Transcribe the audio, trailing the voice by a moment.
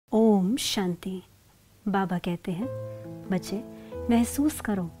ओम शांति। बाबा कहते हैं, बच्चे महसूस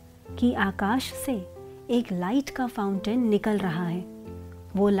करो कि आकाश से एक लाइट का फाउंटेन निकल रहा है।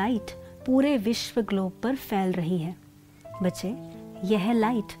 वो लाइट पूरे विश्व ग्लोब पर फैल रही है। बच्चे, यह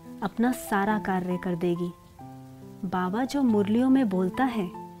लाइट अपना सारा कार्य कर देगी। बाबा जो मुरलियों में बोलता है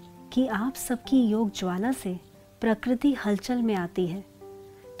कि आप सबकी योग ज्वाला से प्रकृति हलचल में आती है,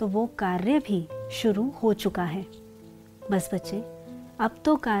 तो वो कार्य भी शुरू हो चुका है। बस बच्चे, अब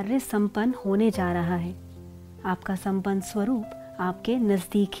तो कार्य संपन्न होने जा रहा है। आपका संपन्न स्वरूप आपके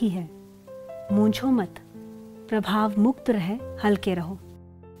नज़दीक ही है। मूंझो मत, प्रभाव मुक्त रहे, हल्के रहो।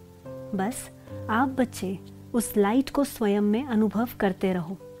 बस आप बच्चे उस लाइट को स्वयं में अनुभव करते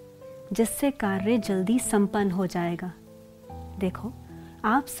रहो, जिससे कार्य जल्दी संपन्न हो जाएगा। देखो,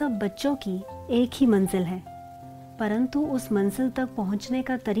 आप सब बच्चों की एक ही मंजिल है, परंतु उस मंजिल तक पहुंचने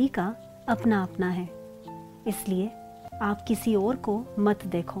का तरीका अपना अपना है। इसलिए आप किसी और को मत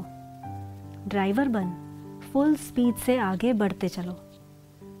देखो। ड्राइवर बन फुल स्पीड से आगे बढ़ते चलो।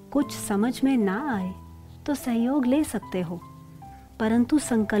 कुछ समझ में ना आए तो सहयोग ले सकते हो, परंतु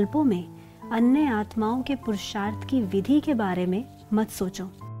संकल्पों में अन्य आत्माओं के पुरुषार्थ की विधि के बारे में मत सोचो।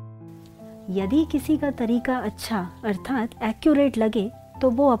 यदि किसी का तरीका अच्छा अर्थात एक्यूरेट लगे तो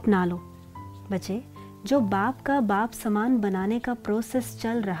वो अपना लो। बच्चे, जो बाप का बाप समान बनाने का प्रोसेस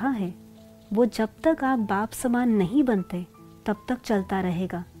चल रहा है, वो जब तक आप बाप समान नहीं बनते तब तक चलता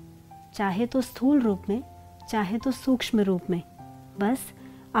रहेगा, चाहे तो स्थूल रूप में, चाहे तो सूक्ष्म रूप में। बस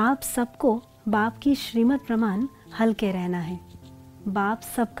आप सबको बाप की श्रीमत प्रमाण हल्के रहना है। बाप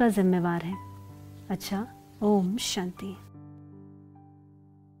सबका जिम्मेवार है। अच्छा, ओम शांति।